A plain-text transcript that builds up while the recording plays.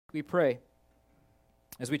we pray,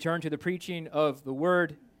 as we turn to the preaching of the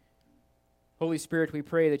Word, Holy Spirit, we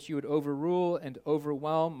pray that you would overrule and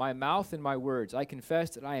overwhelm my mouth and my words. I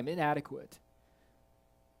confess that I am inadequate.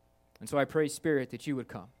 And so I pray, Spirit, that you would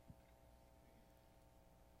come.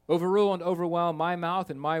 Overrule and overwhelm my mouth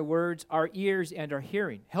and my words, our ears and our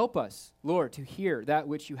hearing. Help us, Lord, to hear that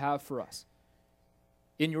which you have for us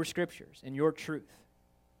in your scriptures, in your truth,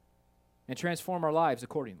 and transform our lives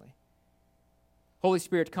accordingly. Holy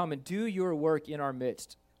Spirit, come and do your work in our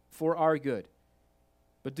midst for our good,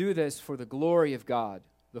 but do this for the glory of God,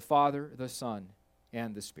 the Father, the Son,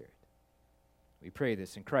 and the Spirit. We pray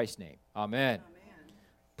this in Christ's name. Amen.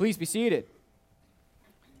 Please be seated.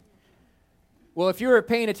 Well, if you were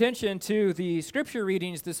paying attention to the scripture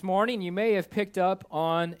readings this morning, you may have picked up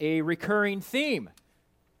on a recurring theme.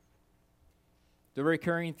 The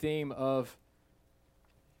recurring theme of,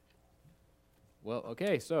 well,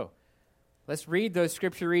 okay, so let's read those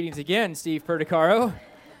scripture readings again, Steve Perticaro.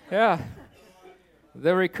 Yeah.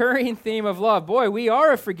 The recurring theme of love. Boy, we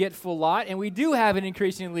are a forgetful lot, and we do have an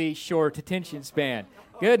increasingly short attention span.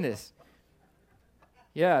 Goodness.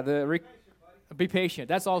 Yeah, be patient.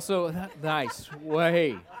 That's also nice.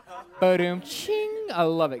 Way. Boom, ching. I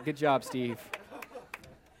love it. Good job, Steve.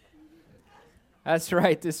 That's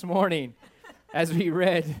right. This morning, as we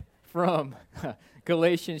read from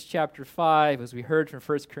Galatians chapter 5, as we heard from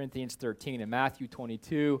 1 Corinthians 13 and Matthew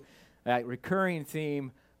 22, that recurring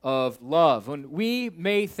theme of love. When we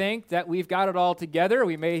may think that we've got it all together,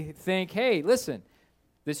 we may think, hey, listen,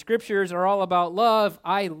 the scriptures are all about love.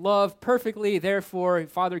 I love perfectly. Therefore,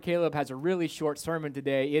 Father Caleb has a really short sermon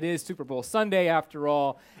today. It is Super Bowl Sunday after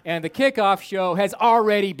all, and the kickoff show has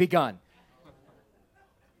already begun.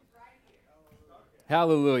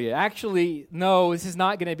 Hallelujah. Actually, no, this is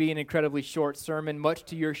not going to be an incredibly short sermon, much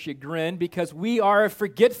to your chagrin, because we are a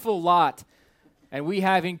forgetful lot, and we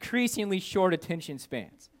have increasingly short attention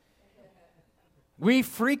spans. We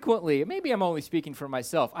frequently, maybe I'm only speaking for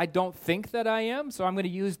myself, I don't think that I am, so I'm going to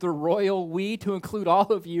use the royal we to include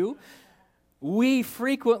all of you. We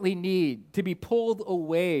frequently need to be pulled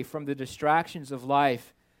away from the distractions of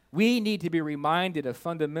life. We need to be reminded of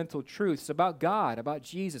fundamental truths about God, about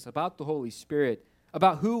Jesus, about the Holy Spirit,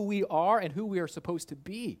 about who we are and who we are supposed to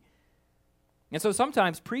be. And so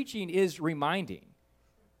sometimes preaching is reminding,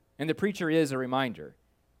 and the preacher is a reminder.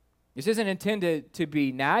 This isn't intended to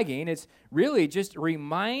be nagging. It's really just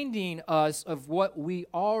reminding us of what we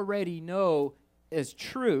already know as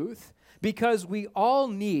truth, because we all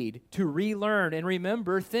need to relearn and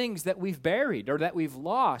remember things that we've buried or that we've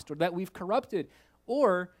lost or that we've corrupted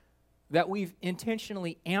or that we've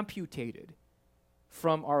intentionally amputated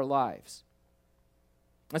from our lives.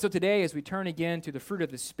 And so today, as we turn again to the fruit of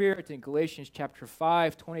the Spirit in Galatians chapter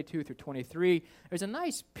 5, 22 through 23, there's a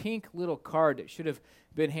nice pink little card that should have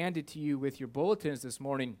been handed to you with your bulletins this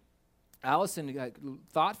morning. Allison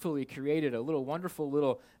thoughtfully created a little wonderful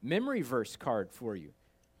little memory verse card for you.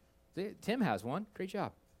 Tim has one. Great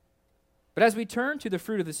job. But as we turn to the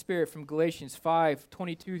fruit of the Spirit from Galatians 5,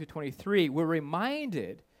 22 to 23, we're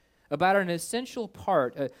reminded about an essential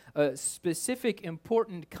part, a specific,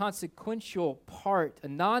 important, consequential part, a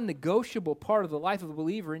non-negotiable part of the life of a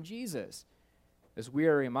believer in Jesus, as we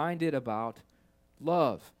are reminded about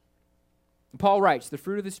love. And Paul writes, the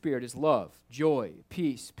fruit of the Spirit is love, joy,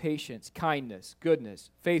 peace, patience, kindness, goodness,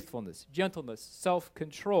 faithfulness, gentleness,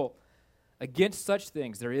 self-control. Against such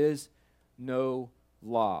things there is no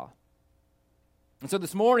law. And so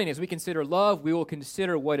this morning, as we consider love, we will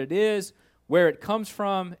consider what it is, where it comes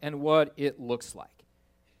from, and what it looks like.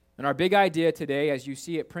 And our big idea today, as you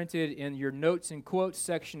see it printed in your notes and quotes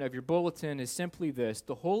section of your bulletin, is simply this: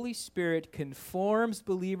 the Holy Spirit conforms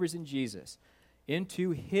believers in Jesus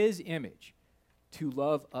into His image to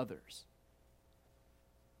love others.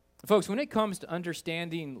 Folks, when it comes to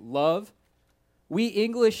understanding love, we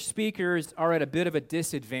English speakers are at a bit of a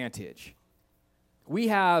disadvantage. We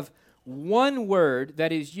have one word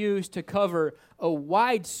that is used to cover a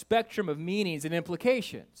wide spectrum of meanings and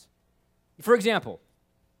implications. For example,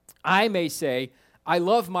 I may say, I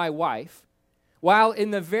love my wife, while in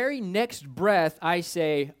the very next breath I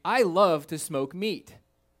say, I love to smoke meat.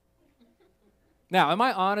 Now, am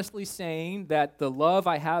I honestly saying that the love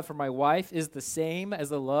I have for my wife is the same as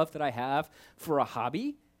the love that I have for a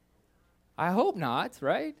hobby? I hope not,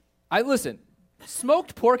 right? Listen,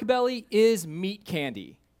 smoked pork belly is meat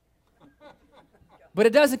candy. But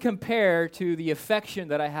it doesn't compare to the affection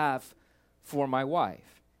that I have for my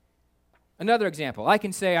wife. Another example, I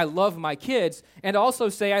can say I love my kids and also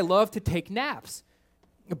say I love to take naps,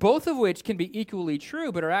 both of which can be equally true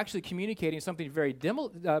but are actually communicating something very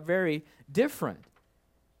different.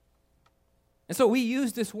 And so we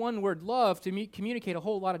use this one word love to communicate a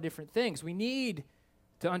whole lot of different things. We need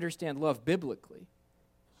to understand love biblically.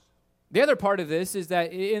 The other part of this is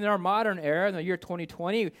that in our modern era, in the year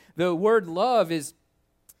 2020, the word love has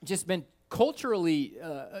just been culturally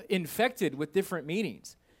infected with different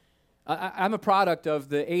meanings. I'm a product of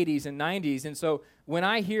the 80s and 90s, and so when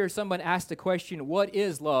I hear someone ask the question, what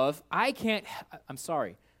is love, I cannot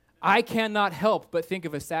help but think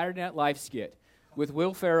of a Saturday Night Live skit with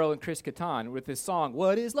Will Ferrell and Chris Kattan with this song,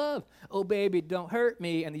 What is Love? Oh, baby, don't hurt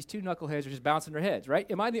me, and these two knuckleheads are just bouncing their heads, right?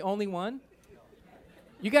 Am I the only one?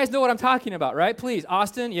 You guys know what I'm talking about, right? Please,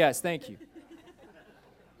 Austin, yes, thank you.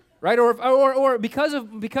 Right, or because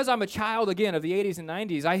I'm a child again of the 80s and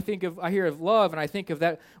 90s, I hear of love, and I think of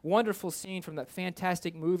that wonderful scene from that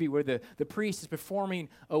fantastic movie where the priest is performing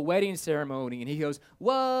a wedding ceremony, and he goes,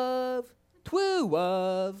 "Wove, twoo,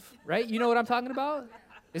 wove," right? You know what I'm talking about?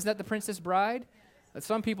 Isn't that The Princess Bride? That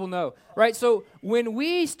some people know, right? So when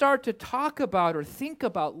we start to talk about or think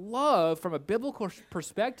about love from a biblical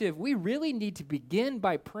perspective, we really need to begin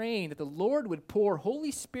by praying that the Lord would pour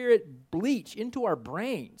Holy Spirit bleach into our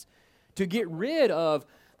brains to get rid of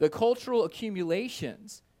the cultural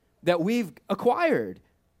accumulations that we've acquired.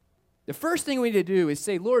 The first thing we need to do is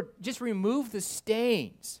say, Lord, just remove the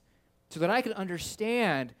stains so that I can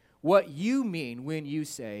understand what you mean when you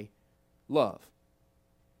say love.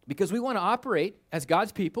 Because we want to operate as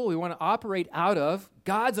God's people. We want to operate out of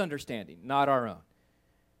God's understanding, not our own.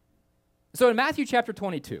 So in Matthew chapter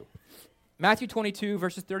 22,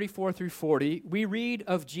 verses 34 through 40, we read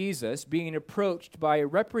of Jesus being approached by a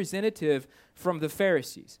representative from the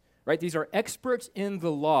Pharisees. Right? These are experts in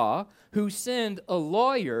the law who send a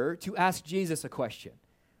lawyer to ask Jesus a question.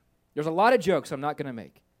 There's a lot of jokes I'm not going to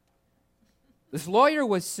make. This lawyer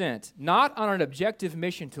was sent not on an objective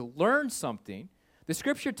mission to learn something. The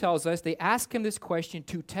scripture tells us they asked him this question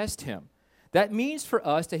to test him. That means for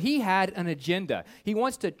us that he had an agenda. He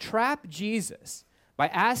wants to trap Jesus by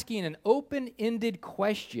asking an open-ended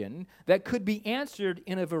question that could be answered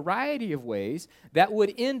in a variety of ways that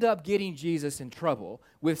would end up getting Jesus in trouble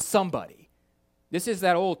with somebody. This is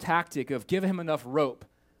that old tactic of give him enough rope,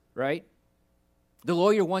 right? The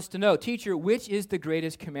lawyer wants to know, teacher, which is the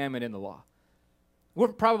greatest commandment in the law?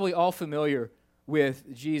 We're probably all familiar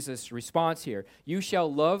with Jesus' response here. You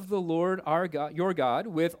shall love the Lord our God, your God,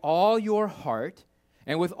 with all your heart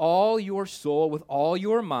and with all your soul, with all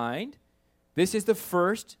your mind. This is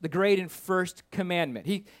the great and first commandment.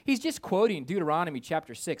 He's just quoting Deuteronomy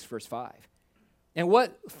chapter 6, verse 5. And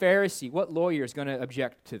what Pharisee, what lawyer is going to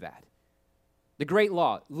object to that? The great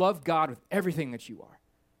law, love God with everything that you are.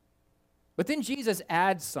 But then Jesus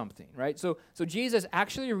adds something, right? So Jesus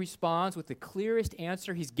actually responds with the clearest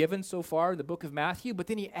answer he's given so far in the book of Matthew, but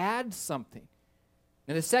then he adds something.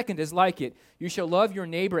 And the second is like it. You shall love your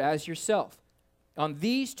neighbor as yourself. On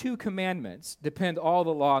these two commandments depend all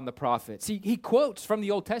the law and the prophets. He quotes from the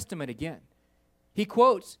Old Testament again. He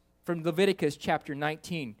quotes from Leviticus chapter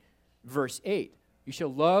 19, verse 8. You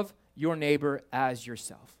shall love your neighbor as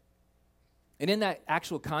yourself. And in that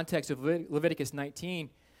actual context of Leviticus 19,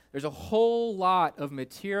 there's a whole lot of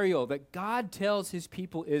material that God tells his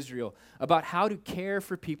people Israel about how to care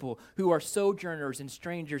for people who are sojourners and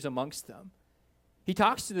strangers amongst them. He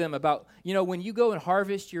talks to them about, when you go and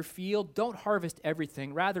harvest your field, don't harvest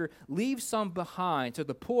everything. Rather, leave some behind so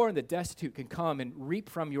the poor and the destitute can come and reap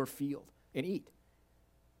from your field and eat.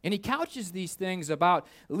 And he couches these things about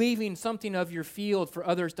leaving something of your field for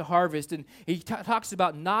others to harvest. And he talks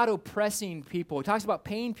about not oppressing people. He talks about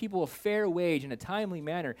paying people a fair wage in a timely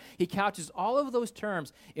manner. He couches all of those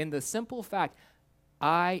terms in the simple fact,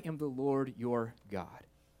 I am the Lord your God.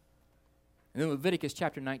 And then Leviticus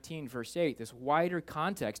chapter 19, verse 8, this wider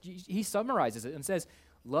context, he summarizes it and says,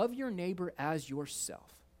 love your neighbor as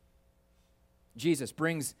yourself. Jesus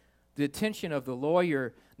brings the attention of the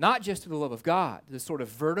lawyer not just to the love of God, this sort of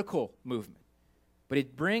vertical movement, but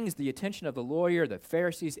it brings the attention of the lawyer, the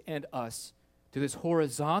Pharisees, and us to this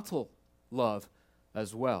horizontal love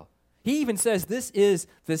as well. He even says this is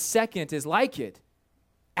the second is like it,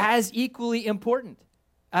 as equally important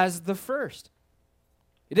as the first.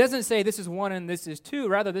 It doesn't say this is one and this is two.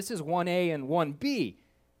 Rather, this is 1A and 1B.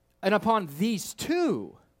 And upon these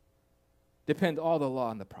two depend all the law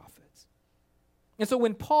and the prophets. And so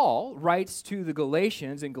when Paul writes to the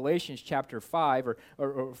Galatians in Galatians chapter 5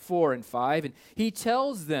 or 4 and 5, and he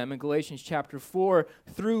tells them in Galatians chapter 4,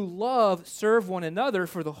 through love serve one another,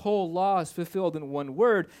 for the whole law is fulfilled in one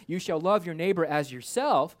word, you shall love your neighbor as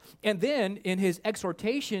yourself. And then in his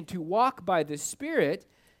exhortation to walk by the Spirit,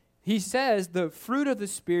 he says the fruit of the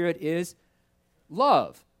Spirit is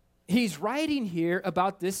love. He's writing here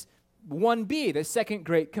about this 1b, the second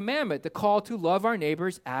great commandment, the call to love our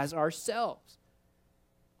neighbors as ourselves.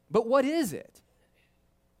 But what is it?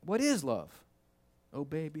 What is love? Oh,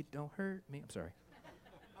 baby, don't hurt me. I'm sorry.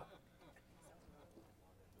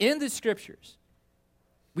 In the Scriptures,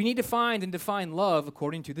 we need to find and define love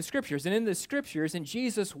according to the Scriptures. And in the Scriptures, in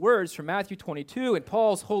Jesus' words from Matthew 22 and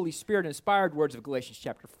Paul's Holy Spirit-inspired words of Galatians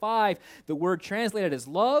chapter 5, the word translated as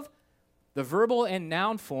love, the verbal and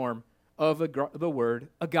noun form of the word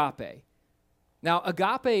agape. Now,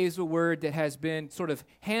 agape is a word that has been sort of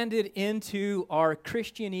handed into our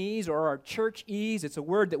Christianese or our churchese. It's a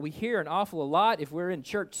word that we hear an awful lot if we're in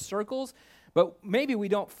church circles, but maybe we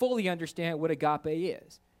don't fully understand what agape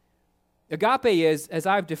is. Agape is, as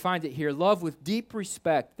I've defined it here, love with deep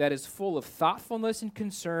respect that is full of thoughtfulness and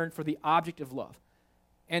concern for the object of love.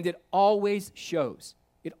 And it always shows.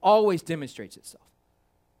 It always demonstrates itself.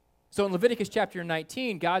 So in Leviticus chapter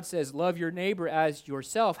 19, God says, love your neighbor as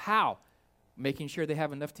yourself. How? Making sure they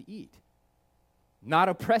have enough to eat. Not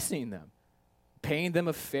oppressing them. Paying them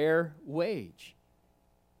a fair wage.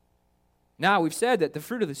 Now, we've said that the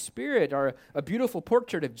fruit of the Spirit are a beautiful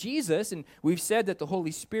portrait of Jesus, and we've said that the Holy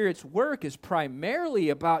Spirit's work is primarily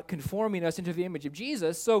about conforming us into the image of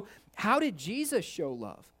Jesus. So how did Jesus show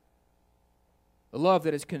love? A love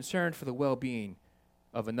that is concerned for the well-being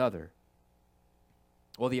of another.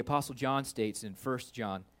 Well, the Apostle John states in 1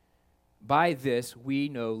 John, by this we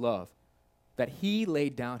know love, that he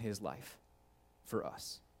laid down his life for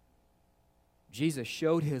us. Jesus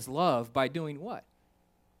showed his love by doing what?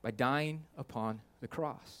 By dying upon the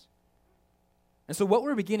cross. And so what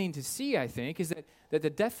we're beginning to see, I think, is that the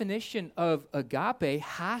definition of agape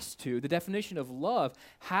the definition of love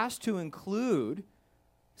has to include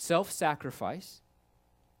self-sacrifice,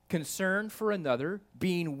 concern for another,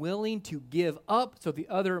 being willing to give up so the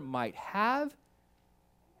other might have.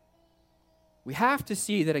 We have to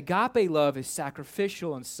see that agape love is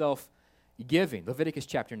sacrificial and self-giving. Leviticus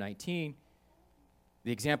chapter 19,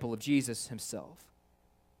 the example of Jesus himself.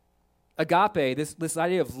 Agape, this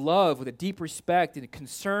idea of love with a deep respect and a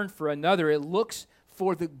concern for another, it looks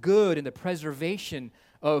for the good and the preservation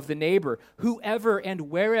of the neighbor, whoever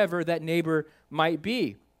and wherever that neighbor might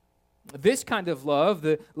be. This kind of love,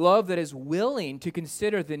 the love that is willing to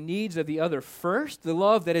consider the needs of the other first, the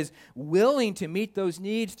love that is willing to meet those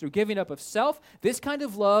needs through giving up of self, this kind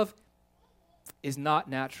of love is not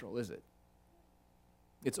natural, is it?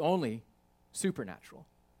 It's only supernatural.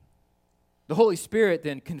 The Holy Spirit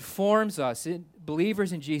then conforms us,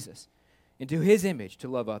 believers in Jesus, into his image to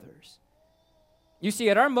love others. You see,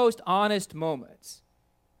 at our most honest moments,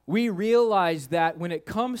 we realize that when it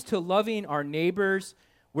comes to loving our neighbors,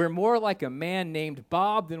 we're more like a man named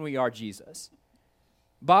Bob than we are Jesus.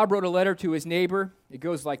 Bob wrote a letter to his neighbor. It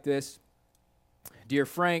goes like this. Dear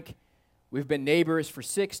Frank, we've been neighbors for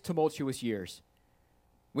 6 tumultuous years.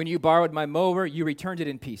 When you borrowed my mower, you returned it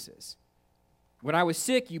in pieces. When I was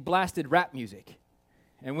sick, you blasted rap music.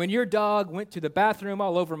 And when your dog went to the bathroom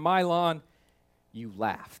all over my lawn, you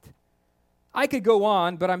laughed. I could go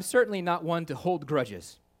on, but I'm certainly not one to hold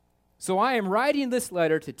grudges. So I am writing this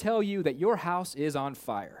letter to tell you that your house is on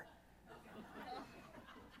fire.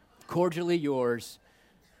 Cordially yours,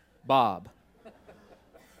 Bob.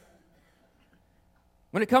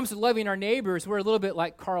 When it comes to loving our neighbors, we're a little bit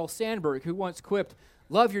like Carl Sandburg, who once quipped,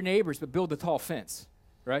 love your neighbors, but build a tall fence,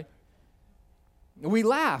 right? We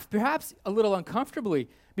laugh, perhaps a little uncomfortably,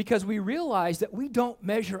 because we realize that we don't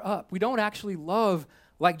measure up. We don't actually love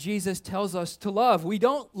like Jesus tells us to love. We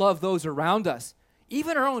don't love those around us,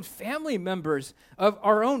 even our own family members, of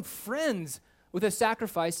our own friends, with a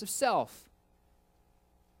sacrifice of self.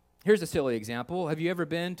 Here's a silly example. Have you ever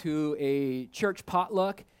been to a church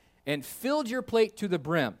potluck and filled your plate to the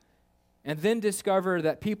brim and then discovered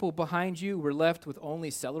that people behind you were left with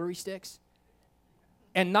only celery sticks?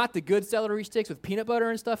 And not the good celery sticks with peanut butter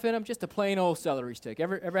and stuff in them, just a plain old celery stick.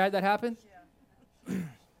 Ever had that happen? Yeah.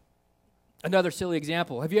 Another silly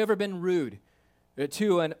example. Have you ever been rude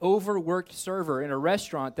to an overworked server in a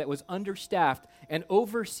restaurant that was understaffed and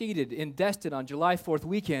overseated in Destin on July 4th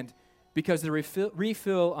weekend because the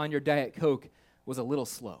refill on your Diet Coke was a little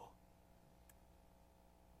slow?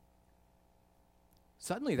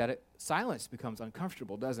 Suddenly silence becomes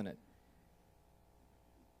uncomfortable, doesn't it?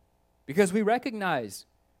 Because we recognize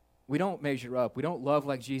we don't measure up. We don't love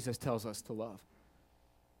like Jesus tells us to love.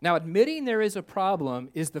 Now, admitting there is a problem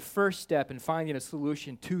is the first step in finding a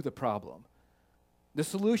solution to the problem. The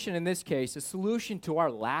solution in this case, the solution to our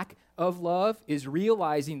lack of love, is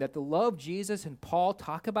realizing that the love Jesus and Paul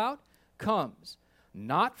talk about comes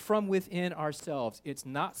not from within ourselves. It's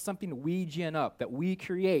not something we gin up, that we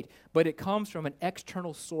create, but it comes from an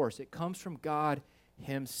external source. It comes from God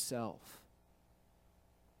himself.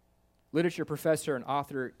 Literature professor and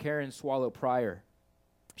author Karen Swallow Prior,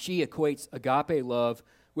 she equates agape love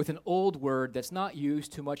with an old word that's not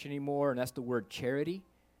used too much anymore, and that's the word charity.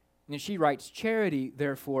 And she writes, charity,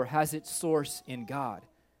 therefore, has its source in God.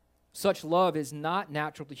 Such love is not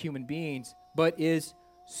natural to human beings, but is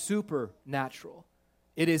supernatural.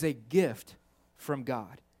 It is a gift from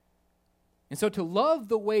God. And so to love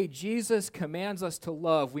the way Jesus commands us to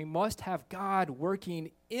love, we must have God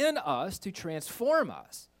working in us to transform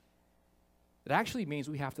us. It actually means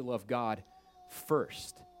we have to love God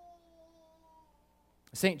first.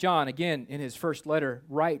 St. John, again, in his first letter,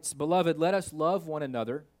 writes, "Beloved, let us love one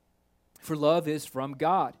another, for love is from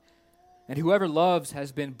God. And whoever loves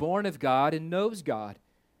has been born of God and knows God.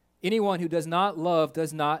 Anyone who does not love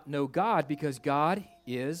does not know God, because God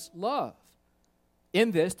is love.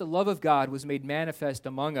 In this, the love of God was made manifest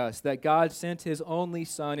among us, that God sent his only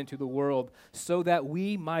Son into the world so that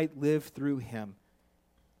we might live through him.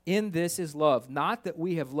 In this is love, not that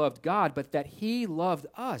we have loved God, but that he loved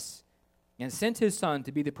us and sent his Son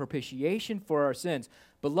to be the propitiation for our sins.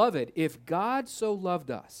 Beloved, if God so loved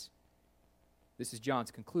us," this is John's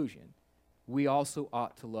conclusion, "we also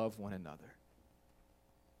ought to love one another."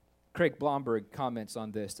 Craig Blomberg comments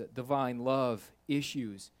on this, that divine love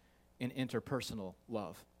issues in interpersonal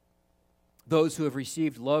love. Those who have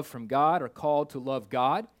received love from God are called to love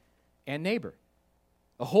God and neighbor.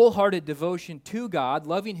 A wholehearted devotion to God,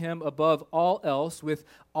 loving him above all else with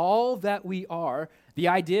all that we are, the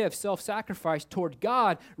idea of self-sacrifice toward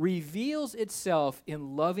God reveals itself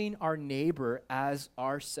in loving our neighbor as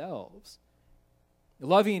ourselves.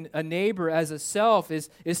 Loving a neighbor as a self is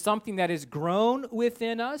something that is grown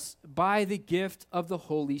within us by the gift of the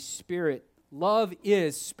Holy Spirit. Love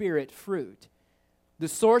is spirit fruit. The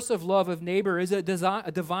source of love of neighbor is a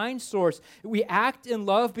divine source. We act in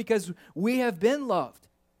love because we have been loved,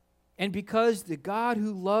 and because the God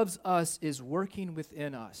who loves us is working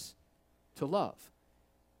within us to love.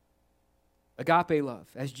 Agape love,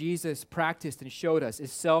 as Jesus practiced and showed us,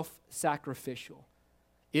 is self-sacrificial.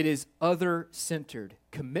 It is other-centered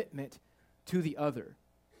commitment to the other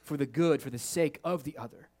for the good, for the sake of the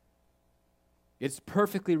other. It's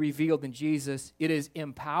perfectly revealed in Jesus. It is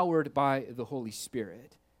empowered by the Holy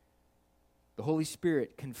Spirit. The Holy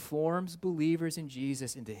Spirit conforms believers in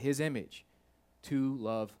Jesus into his image to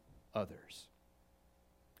love others.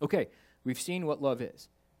 Okay, we've seen what love is.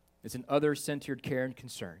 It's an other-centered care and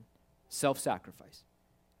concern, self-sacrifice.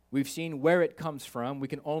 We've seen where it comes from. We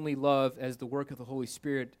can only love as the work of the Holy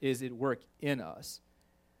Spirit is at work in us.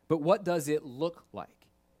 But what does it look like?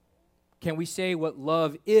 Can we say what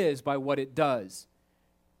love is by what it does?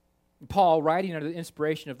 Paul, writing under the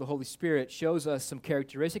inspiration of the Holy Spirit, shows us some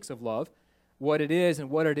characteristics of love, what it is and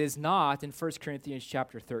what it is not in 1 Corinthians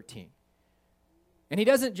chapter 13. And he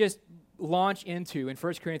doesn't just launch into, in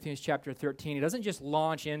 1 Corinthians chapter 13, he doesn't just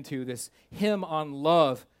launch into this hymn on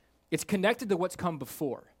love. It's connected to what's come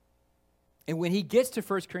before. And when he gets to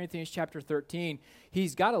 1 Corinthians chapter 13,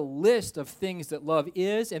 he's got a list of things that love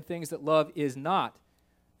is and things that love is not.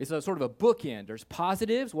 It's a sort of a bookend. There's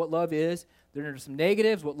positives, what love is. Then there's some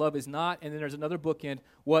negatives, what love is not. And then there's another bookend,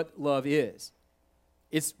 what love is.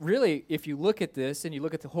 It's really, if you look at this and you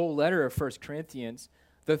look at the whole letter of 1 Corinthians,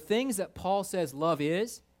 the things that Paul says love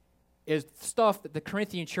is stuff that the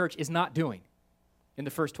Corinthian church is not doing in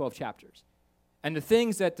the first 12 chapters. And the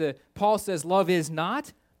things that Paul says love is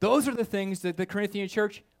not, those are the things that the Corinthian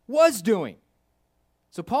church was doing.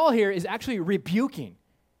 So Paul here is actually rebuking,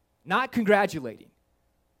 not congratulating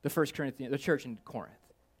the church in Corinth.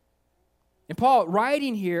 And Paul,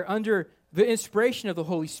 writing here under the inspiration of the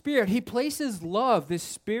Holy Spirit, he places love, this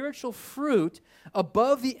spiritual fruit,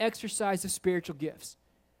 above the exercise of spiritual gifts.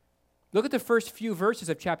 Look at the first few verses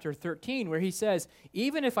of chapter 13, where he says,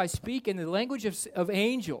 even if I speak in the language of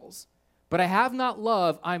angels, but I have not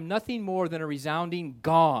love, I'm nothing more than a resounding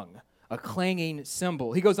gong, a clanging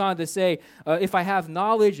cymbal. He goes on to say, if I have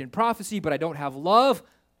knowledge and prophecy, but I don't have love,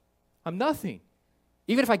 I'm nothing.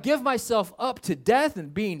 Even if I give myself up to death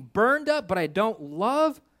and being burned up, but I don't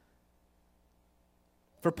love.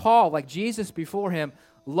 For Paul, like Jesus before him,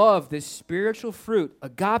 love, this spiritual fruit,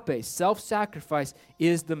 agape, self-sacrifice,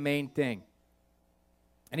 is the main thing.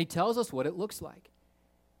 And he tells us what it looks like.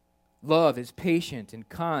 Love is patient and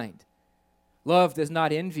kind. Love does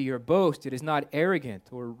not envy or boast. It is not arrogant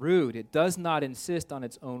or rude. It does not insist on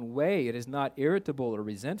its own way. It is not irritable or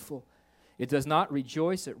resentful. It does not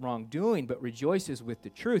rejoice at wrongdoing, but rejoices with the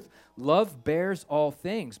truth. Love bears all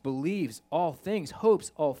things, believes all things,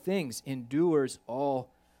 hopes all things, endures all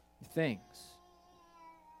things.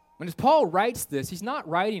 When Paul writes this, he's not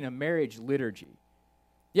writing a marriage liturgy.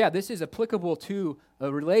 Yeah, this is applicable to a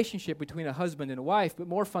relationship between a husband and a wife, but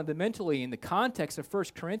more fundamentally, in the context of 1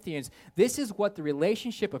 Corinthians, this is what the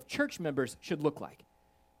relationship of church members should look like.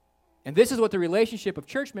 And this is what the relationship of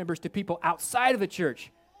church members to people outside of the church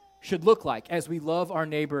should look like as we love our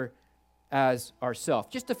neighbor as ourselves.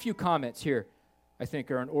 Just a few comments here, I think,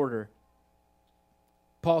 are in order.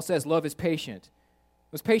 Paul says love is patient.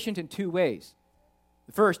 It was patient in two ways.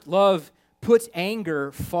 First, love puts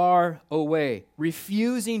anger far away,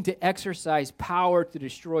 refusing to exercise power to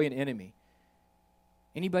destroy an enemy.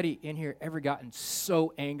 Anybody in here ever gotten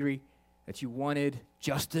so angry that you wanted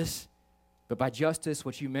justice, but by justice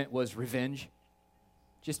what you meant was revenge?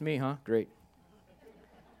 Just me, huh? Great.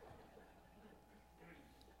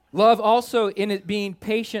 Love also, in it being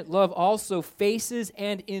patient, love also faces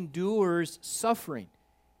and endures suffering.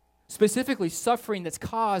 Specifically, suffering that's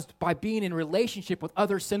caused by being in relationship with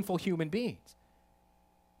other sinful human beings.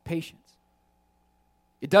 Patience.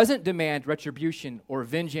 It doesn't demand retribution or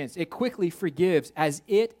vengeance. It quickly forgives as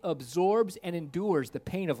it absorbs and endures the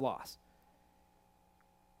pain of loss.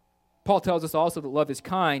 Paul tells us also that love is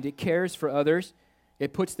kind. It cares for others.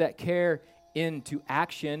 It puts that care into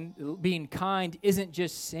action. Being kind isn't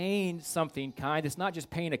just saying something kind. It's not just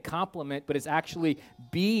paying a compliment, but it's actually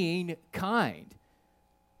being kind.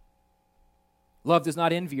 Love does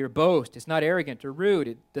not envy or boast. It's not arrogant or rude.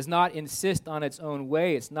 It does not insist on its own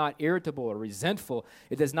way. It's not irritable or resentful.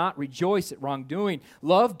 It does not rejoice at wrongdoing.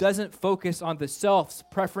 Love doesn't focus on the self's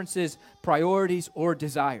preferences, priorities, or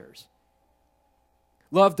desires.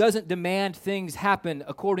 Love doesn't demand things happen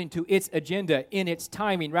according to its agenda in its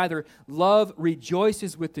timing. Rather, love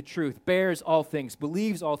rejoices with the truth, bears all things,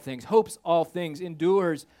 believes all things, hopes all things,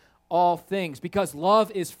 endures all things. Because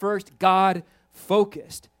love is first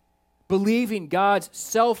God-focused. Believing God's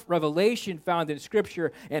self-revelation found in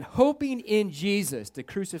Scripture and hoping in Jesus, the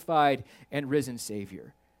crucified and risen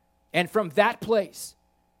Savior. And from that place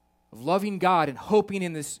of loving God and hoping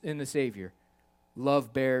in the Savior,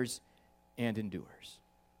 love bears and endures.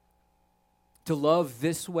 To love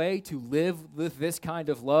this way, to live with this kind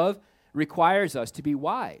of love, requires us to be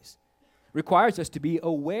wise. Requires us to be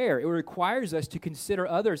aware. It requires us to consider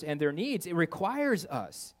others and their needs. It requires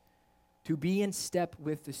us to be in step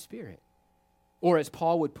with the Spirit. Or as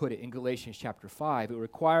Paul would put it in Galatians chapter 5, it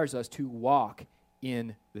requires us to walk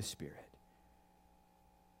in the Spirit.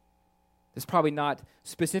 It's probably not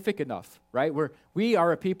specific enough, right? We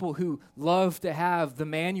are a people who love to have the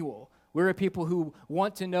manual. We're a people who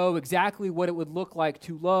want to know exactly what it would look like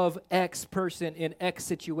to love X person in X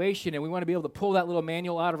situation, and we want to be able to pull that little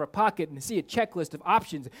manual out of our pocket and see a checklist of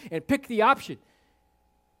options and pick the option.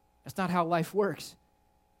 That's not how life works.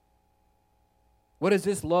 What does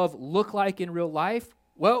this love look like in real life?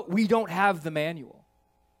 Well, we don't have the manual.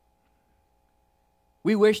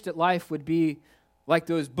 We wish that life would be like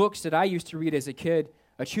those books that I used to read as a kid,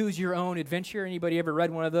 a Choose Your Own Adventure. Anybody ever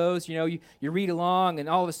read one of those? You know, you read along, and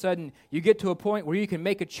all of a sudden, you get to a point where you can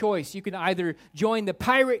make a choice. You can either join the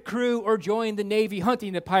pirate crew or join the Navy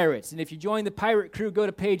hunting the pirates. And if you join the pirate crew, go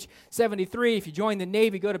to page 73. If you join the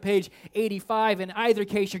Navy, go to page 85. In either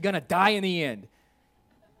case, you're going to die in the end.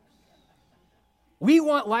 We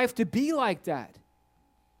want life to be like that.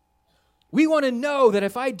 We want to know that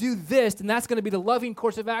if I do this, then that's going to be the loving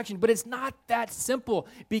course of action. But it's not that simple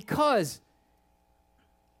because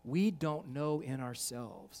we don't know in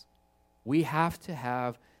ourselves. We have to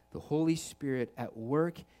have the Holy Spirit at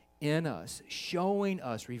work in us, showing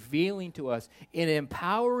us, revealing to us, and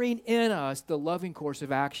empowering in us the loving course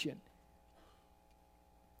of action.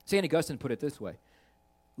 St. Augustine put it this way: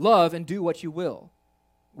 love and do what you will.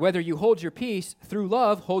 Whether you hold your peace, through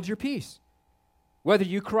love, hold your peace. Whether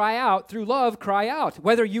you cry out, through love, cry out.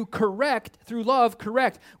 Whether you correct, through love,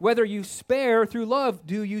 correct. Whether you spare, through love,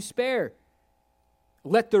 do you spare.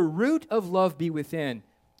 Let the root of love be within.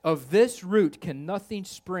 Of this root can nothing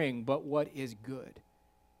spring but what is good.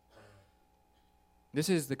 This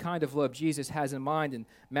is the kind of love Jesus has in mind in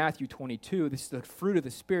Matthew 22. This is the fruit of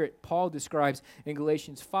the Spirit Paul describes in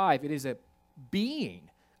Galatians 5. It is a being,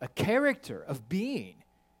 a character of being,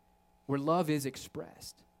 where love is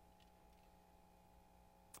expressed.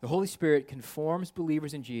 The Holy Spirit conforms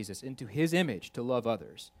believers in Jesus into His image to love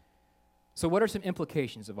others. So what are some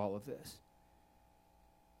implications of all of this?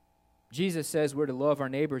 Jesus says we're to love our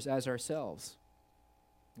neighbors as ourselves.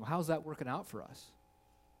 Well, how's that working out for us?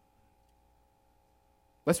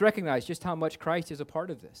 Let's recognize just how much Christ is a part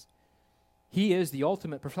of this. He is the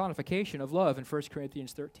ultimate personification of love in 1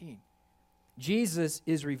 Corinthians 13. Jesus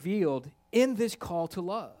is revealed in this call to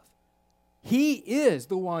love. He is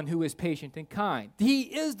the one who is patient and kind. He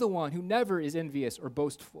is the one who never is envious or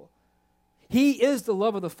boastful. He is the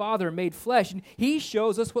love of the Father made flesh, and he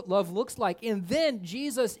shows us what love looks like. And then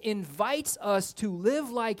Jesus invites us to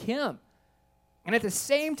live like him. And at the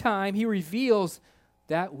same time, he reveals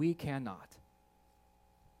that we cannot.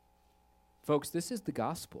 Folks, this is the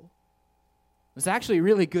gospel. It's actually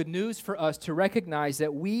really good news for us to recognize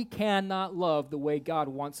that we cannot love the way God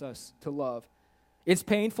wants us to love. It's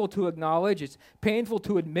painful to acknowledge, it's painful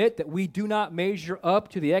to admit that we do not measure up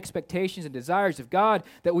to the expectations and desires of God,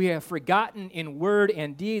 that we have forgotten in word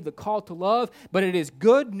and deed the call to love, but it is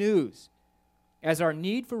good news as our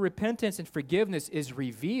need for repentance and forgiveness is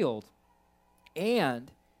revealed,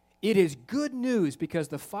 and it is good news because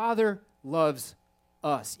the Father loves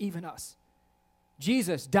us, even us.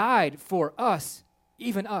 Jesus died for us,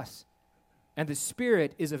 even us, and the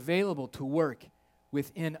Spirit is available to work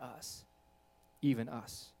within us, even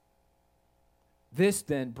us. This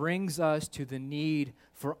then brings us to the need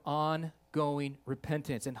for ongoing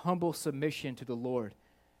repentance and humble submission to the Lord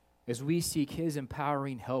as we seek his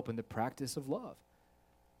empowering help in the practice of love.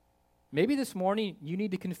 Maybe this morning you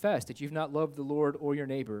need to confess that you've not loved the Lord or your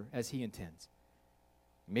neighbor as he intends.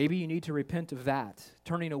 Maybe you need to repent of that,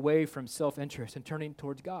 turning away from self-interest and turning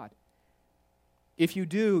towards God. If you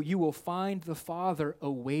do, you will find the Father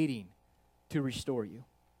awaiting to restore you.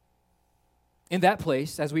 In that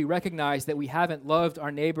place, as we recognize that we haven't loved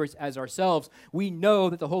our neighbors as ourselves, we know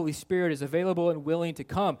that the Holy Spirit is available and willing to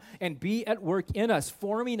come and be at work in us,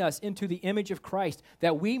 forming us into the image of Christ,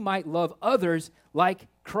 that we might love others like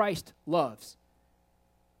Christ loves.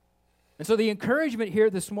 And so the encouragement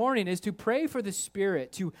here this morning is to pray for the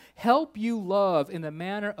Spirit to help you love in the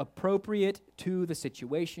manner appropriate to the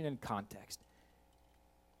situation and context.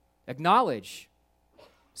 Acknowledge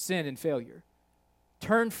sin and failure.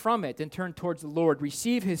 Turn from it and turn towards the Lord.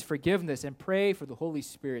 Receive his forgiveness and pray for the Holy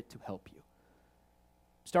Spirit to help you.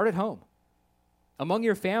 Start at home. Among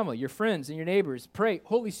your family, your friends, and your neighbors, pray,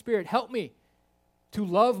 Holy Spirit, help me to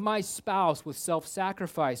love my spouse with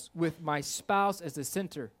self-sacrifice, with my spouse as the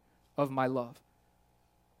center of my love.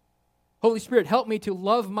 Holy Spirit, help me to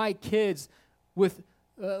love my kids with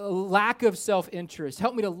a lack of self-interest.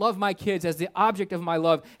 Help me to love my kids as the object of my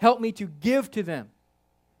love. Help me to give to them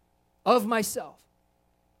of myself.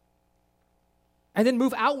 And then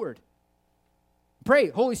move outward. Pray,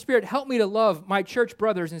 Holy Spirit, help me to love my church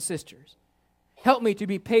brothers and sisters. Help me to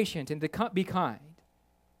be patient and to be kind.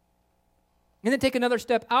 And then take another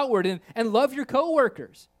step outward and love your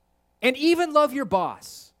coworkers. And even love your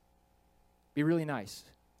boss. Be really nice.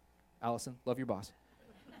 Allison, love your boss.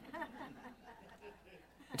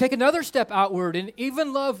 Take another step outward and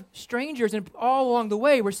even love strangers. And all along the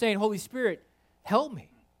way, we're saying, Holy Spirit, help me.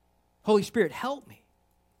 Holy Spirit, help me.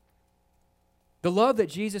 The love that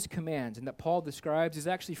Jesus commands and that Paul describes is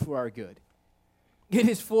actually for our good. It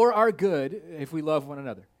is for our good if we love one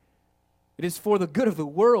another. It is for the good of the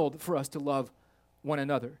world for us to love one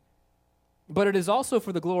another. But it is also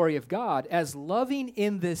for the glory of God, as loving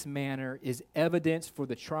in this manner is evidence for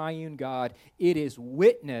the triune God. It is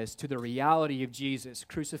witness to the reality of Jesus,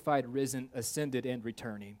 crucified, risen, ascended, and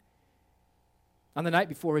returning. On the night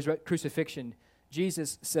before his crucifixion,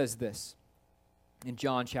 Jesus says this in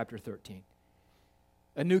John chapter 13.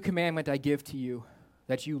 A new commandment I give to you,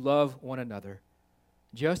 that you love one another.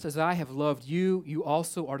 Just as I have loved you, you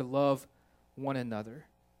also are to love one another.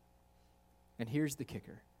 And here's the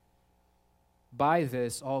kicker. By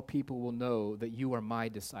this, all people will know that you are my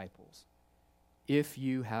disciples, if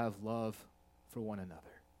you have love for one another.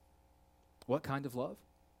 What kind of love?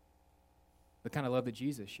 The kind of love that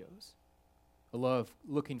Jesus shows. A love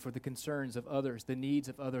looking for the concerns of others, the needs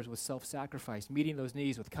of others with self-sacrifice, meeting those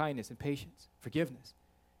needs with kindness and patience, forgiveness.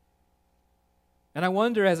 And I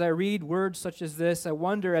wonder as I read words such as this, I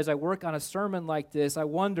wonder as I work on a sermon like this, I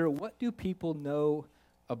wonder, what do people know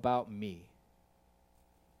about me?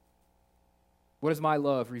 What does my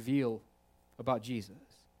love reveal about Jesus?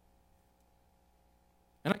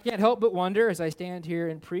 And I can't help but wonder as I stand here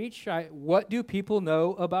and preach, what do people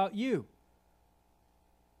know about you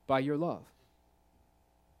by your love?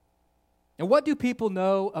 And what do people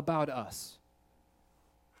know about us?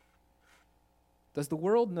 Does the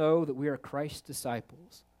world know that we are Christ's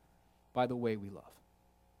disciples by the way we love?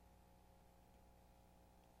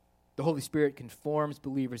 The Holy Spirit conforms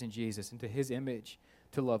believers in Jesus into his image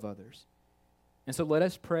to love others. And so let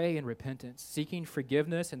us pray in repentance, seeking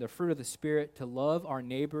forgiveness and the fruit of the Spirit to love our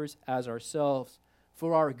neighbors as ourselves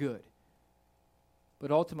for our good.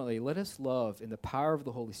 But ultimately, let us love in the power of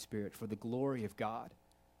the Holy Spirit for the glory of God,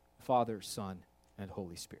 Father, Son, and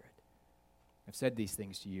Holy Spirit. I've said these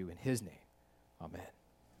things to you in his name. Amen.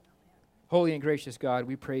 Holy and gracious God,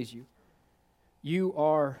 we praise you. You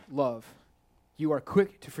are love. You are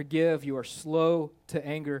quick to forgive. You are slow to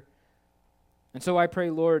anger. And so I pray,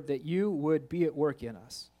 Lord, that you would be at work in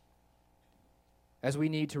us. As we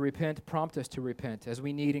need to repent, prompt us to repent. As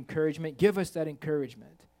we need encouragement, give us that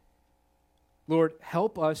encouragement. Lord,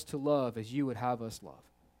 help us to love as you would have us love.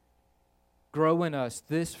 Grow in us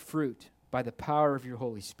this fruit by the power of your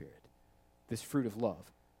Holy Spirit, this fruit of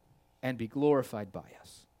love, and be glorified by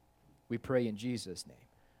us. We pray in Jesus' name.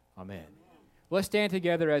 Amen. Let's stand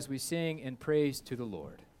together as we sing in praise to the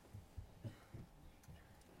Lord.